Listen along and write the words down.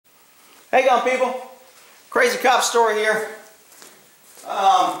Hey going people, crazy cop story here.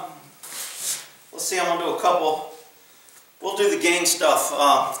 Let's see, I'm gonna do a couple. We'll do the gang stuff.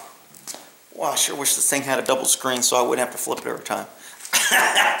 Well, I sure wish this thing had a double screen so I wouldn't have to flip it every time.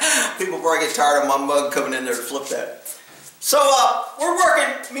 People probably get tired of my mug coming in there to flip that. So we're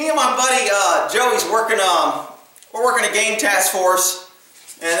working, me and my buddy Joey's working, we're working a gang task force,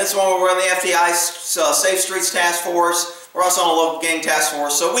 and this one we're on the FBI Safe Streets Task Force. We're also on a local gang task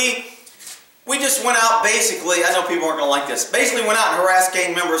force. So we just went out basically, I know people aren't going to like this, basically went out and harassed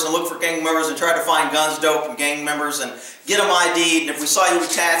gang members and looked for gang members and tried to find guns, dope, and gang members and get them ID'd. And if we saw you with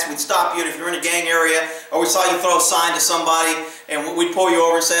tats, we'd stop you. And if you're in a gang area or we saw you throw a sign to somebody and we'd pull you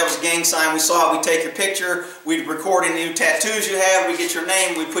over and say it was a gang sign, we saw how we'd take your picture, we'd record any new tattoos you have, we'd get your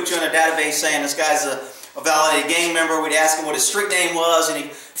name, we'd put you in a database saying this guy's a validated gang member. We'd ask him what his street name was, and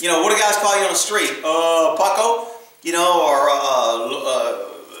he, you know, what do guys call you on the street? Paco, you know, or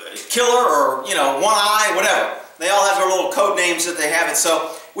Killer, or, you know, One Eye, whatever. They all have their little code names that they have it.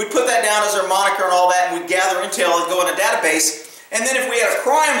 So we'd put that down as their moniker and all that, and we'd gather intel and go in a database. And then if we had a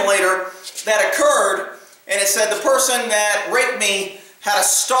crime later that occurred, and it said the person that raped me had a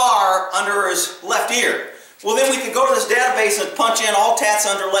star under his left ear, well then we could go to this database and punch in all tats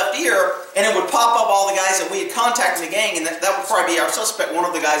under left ear, and it would pop up all the guys that we had contacted in the gang, and that would probably be our suspect. One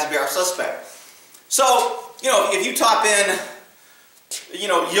of the guys would be our suspect. So, you know, if you type in, you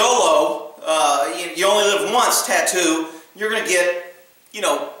know, YOLO, you only live once tattoo, you're going to get, you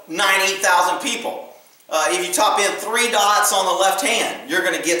know, 90,000 people. If you type in 3 dots on the left hand, you're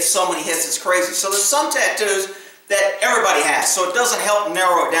going to get so many hits, it's crazy. So there's some tattoos that everybody has, so it doesn't help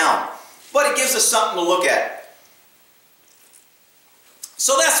narrow it down. But it gives us something to look at.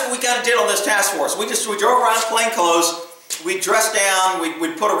 So that's what we kind of did on this task force. We drove around in plain clothes, we dressed down,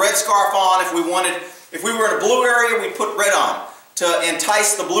 we'd put a red scarf on if we wanted. If we were in a blue area, we'd put red on to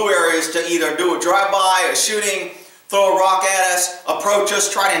entice the blue areas to either do a drive-by, a shooting, throw a rock at us, approach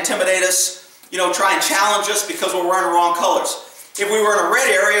us, try to intimidate us, you know, try and challenge us because we're wearing the wrong colors. If we were in a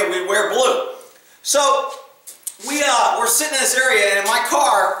red area, we'd wear blue. So we're sitting in this area, and my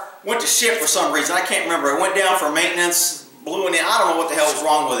car went to shit for some reason. I can't remember. It went down for maintenance, blew in. I don't know what the hell was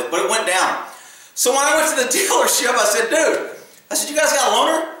wrong with it, but it went down. So when I went to the dealership, I said, dude, I said, you guys got a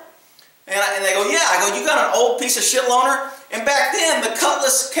loaner? And they go, yeah. I go, you got an old piece of shit loaner? And back then, the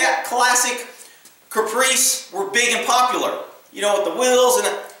Cutlass Classic Caprice were big and popular. You know, with the wheels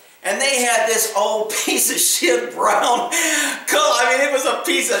and they had this old piece of shit brown color. I mean, it was a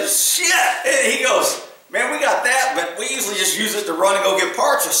piece of shit. And he goes, man, we got that, but we usually just use it to run and go get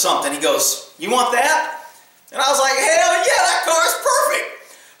parts or something. He goes, you want that? And I was like, hell yeah, that car's perfect.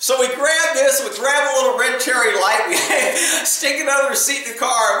 So we grab this, we grab a little red cherry light, we stick it under the seat of the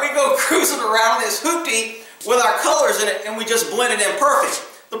car, and we go cruising around this hoopty with our colors in it, and we just blended in perfect.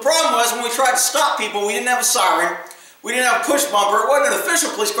 The problem was when we tried to stop people, we didn't have a siren, we didn't have a push bumper, it wasn't an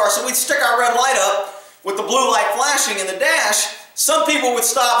official police car, so we'd stick our red light up with the blue light flashing in the dash. Some people would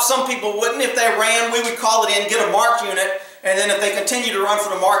stop, some people wouldn't. If they ran, we would call it in, get a marked unit, and then if they continued to run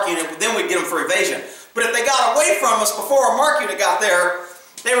for the marked unit, then we'd get them for evasion. But if they got away from us before a marked unit got there,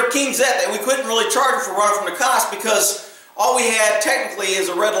 they were kings at that. We couldn't really charge them for running from the cops because all we had technically is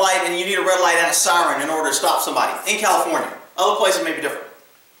a red light, and you need a red light and a siren in order to stop somebody in California. Other places may be different.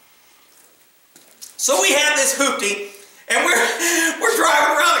 So we had this hoopty, and we're driving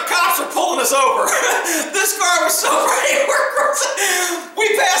around. The cops are pulling us over. This car was so bright. We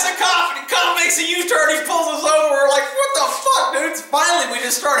pass a cop, and the cop makes a U-turn. He pulls us over. We're like, what the fuck, dude? Finally, we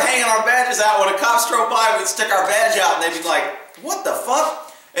just started hanging our badges out. When a cop drove by, we'd stick our badge out, and they'd be like, what the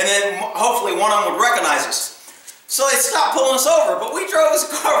fuck? And then hopefully one of them would recognize us. So they stopped pulling us over, but we drove this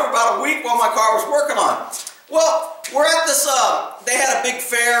car for about a week while my car was working on. Well, we're at this, they had a big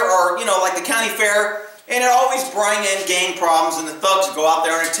fair, or, you know, like the county fair, and it always bring in gang problems, and the thugs would go out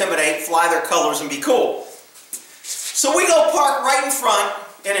there and intimidate, fly their colors, and be cool. So we go park right in front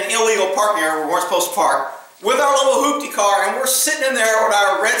in an illegal parking area where we weren't supposed to park, with our little hoopty car, and we're sitting in there with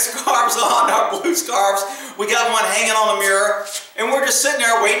our red scarves on, our blue scarves. We got one hanging on the mirror, and we're just sitting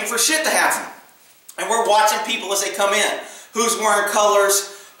there waiting for shit to happen. And we're watching people as they come in. Who's wearing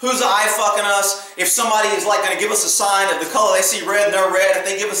colors? Who's eye fucking us? If somebody is like going to give us a sign of the color, they see red and they're red. If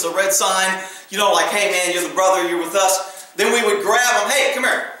they give us a red sign, you know, like, hey man, you're the brother, you're with us. Then we would grab them. Hey, come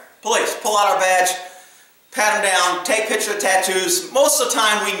here, police. Pull out our badge, pat them down, take picture of tattoos. Most of the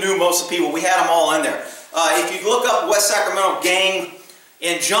time, we knew most of the people. We had them all in there. If you look up West Sacramento gang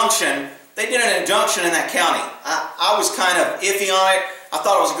injunction, they did an injunction in that county. I was kind of iffy on it. I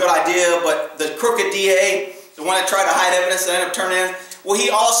thought it was a good idea, but the crooked DA, the one that tried to hide evidence that ended up turning in, well, he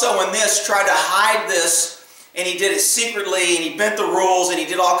also in this tried to hide this and he did it secretly, and he bent the rules, and he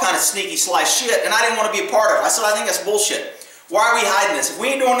did all kind of sneaky sly shit, and I didn't want to be a part of it. I said, I think that's bullshit. Why are we hiding this? If we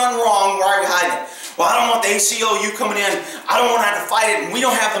ain't doing nothing wrong, why are we hiding it? Well, I don't want the ACLU coming in. I don't want to have to fight it, and we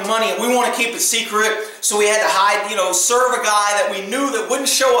don't have the money, and we want to keep it secret, so we had to hide, you know, serve a guy that we knew that wouldn't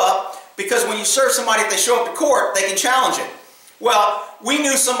show up, because when you serve somebody, if they show up to court, they can challenge it. Well, we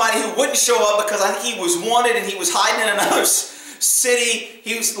knew somebody who wouldn't show up because I think he was wanted and he was hiding in another city.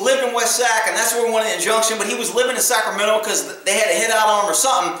 He lived in West Sac, and that's where we wanted the injunction, but he was living in Sacramento because they had a hit out on him or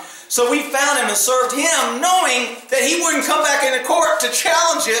something. So we found him and served him, knowing that he wouldn't come back into court to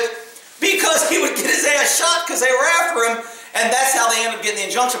challenge it because he would get his ass shot because they were after him. And that's how they ended up getting the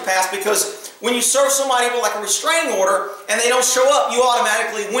injunction passed, because when you serve somebody with like a restraining order and they don't show up, you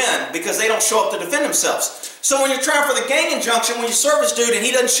automatically win because they don't show up to defend themselves. So when you're trying for the gang injunction, when you serve this dude and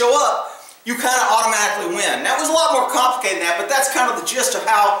he doesn't show up, you kind of automatically win. That was a lot more complicated than that, but that's kind of the gist of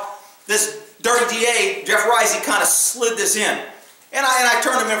how this dirty DA, Jeff Risey, kind of slid this in. And I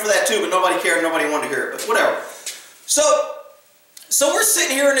turned him in for that too, but nobody cared, nobody wanted to hear it, but whatever. So we're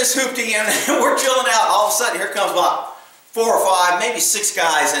sitting here in this hoopty and we're chilling out. All of a sudden, here comes about 4 or 5, maybe 6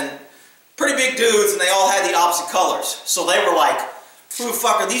 guys, and pretty big dudes, and they all had the opposite colors. So they were like, who the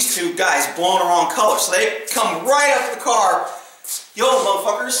fuck are these 2 guys blowing the wrong color? So they come right up to the car. Yo,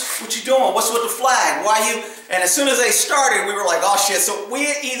 motherfuckers, what you doing? What's with the flag? Why you? And as soon as they started, we were like, oh shit. So we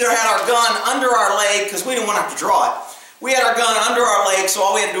either had our gun under our leg, because we didn't want to have to draw it. We had our gun under our leg, so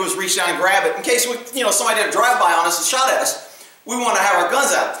all we had to do was reach down and grab it. In case somebody did a drive-by on us and shot at us, we wanted to have our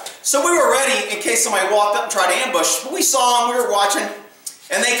guns out. So we were ready in case somebody walked up and tried to ambush. But we saw them, we were watching,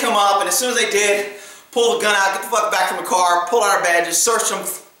 and they come up, and as soon as they did, pull the gun out, get the fuck back from the car, pull out our badges, searched them,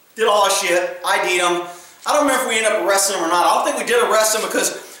 did all that shit, ID'd them. I don't remember if we ended up arresting them or not. I don't think we did arrest them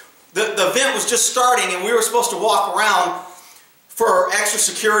because the event was just starting and we were supposed to walk around for extra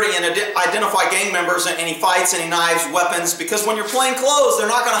security and identify gang members and any fights, any knives, weapons, because when you're plain clothes, they're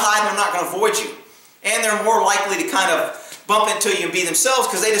not going to hide and they're not going to avoid you. And they're more likely to kind of bump into you and be themselves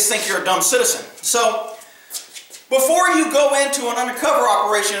because they just think you're a dumb citizen. So before you go into an undercover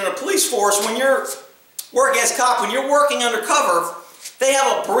operation in a police force, when you're working as a cop, when you're working undercover, they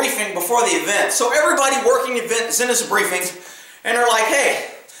have a briefing before the event. So everybody working the event is in this briefing, and they're like, hey,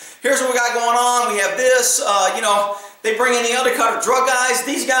 here's what we got going on. We have this, they bring in the undercover drug guys.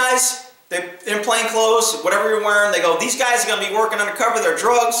 These guys, they're in plain clothes, whatever you're wearing. They go, these guys are going to be working undercover. They're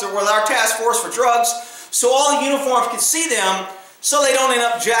drugs. They're with our task force for drugs. So all the uniforms can see them, so they don't end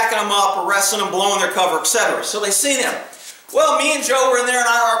up jacking them up, arresting them, blowing their cover, etc. So they see them. Well, me and Joe were in there, and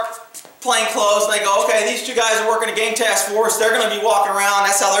I are plain clothes, and they go, okay, these 2 guys are working a gang task force. They're going to be walking around.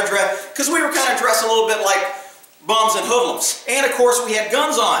 That's how they're dressed. Because we were kind of dressed a little bit like bums and hoodlums. And, of course, we had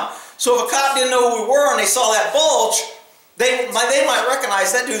guns on. So if a cop didn't know who we were and they saw that bulge, they might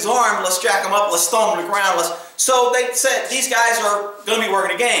recognize that dude's armed. Let's jack him up. Let's throw him to the ground. So they said, these guys are going to be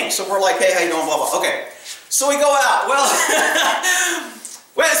working a gang. So we're like, hey, how you doing, blah, blah. Okay. So we go out. Well,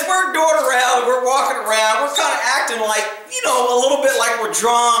 as we're doing around, we're walking around, we're kind of acting like, a little bit like we're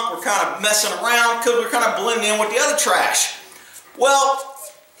drunk, we're kind of messing around because we're kind of blending in with the other trash. Well,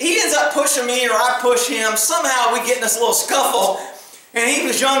 he ends up pushing me or I push him. Somehow we get in this little scuffle, and he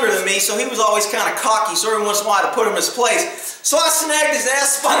was younger than me, so he was always kind of cocky, so every once in a while to put him in his place. So I snagged his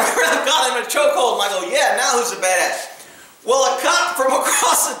ass, spun around, got him in a chokehold, and I go, yeah, now who's the badass? Well, a cop from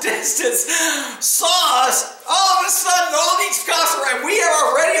across the distance saw us. All of a sudden, all these cops are right. We have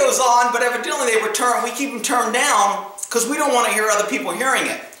our radios on, but evidently they were turned. We keep them turned down because we don't want to hear other people hearing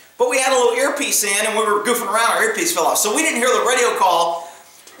it. But we had a little earpiece in, and we were goofing around. Our earpiece fell off, so we didn't hear the radio call.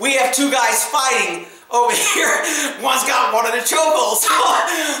 We have 2 guys fighting over here. One's got one of the chokeholds.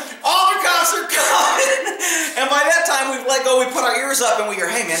 All the cops are coming. And by that time, we've let go. We put our ears up and we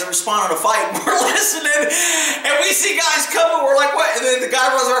hear, hey man, they're responding to a fight. We're listening. And we see guys coming. We're like, what? And then the guy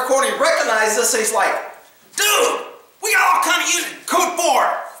runs around our corner. He recognizes us. And he's like, dude, we got all kind of using code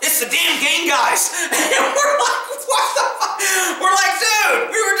 4. It's the damn gang guys. And we're like, what the fuck? We're like,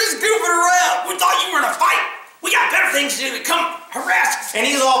 dude, we were just goofing around. We thought you were in a fight. We got better things to do than come harass. And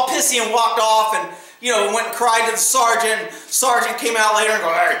he's all pissy and walked off and went and cried to the sergeant. Sergeant came out later and go,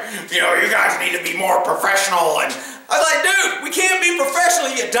 hey, you guys need to be more professional. And I was like, dude, we can't be professional,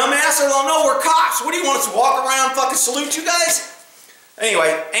 you dumbass. I don't know, we're cops. What do you want us to walk around and fucking salute you guys?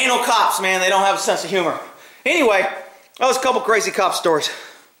 Anyway, ain't no cops, man. They don't have a sense of humor. Anyway, that was a couple crazy cop stories.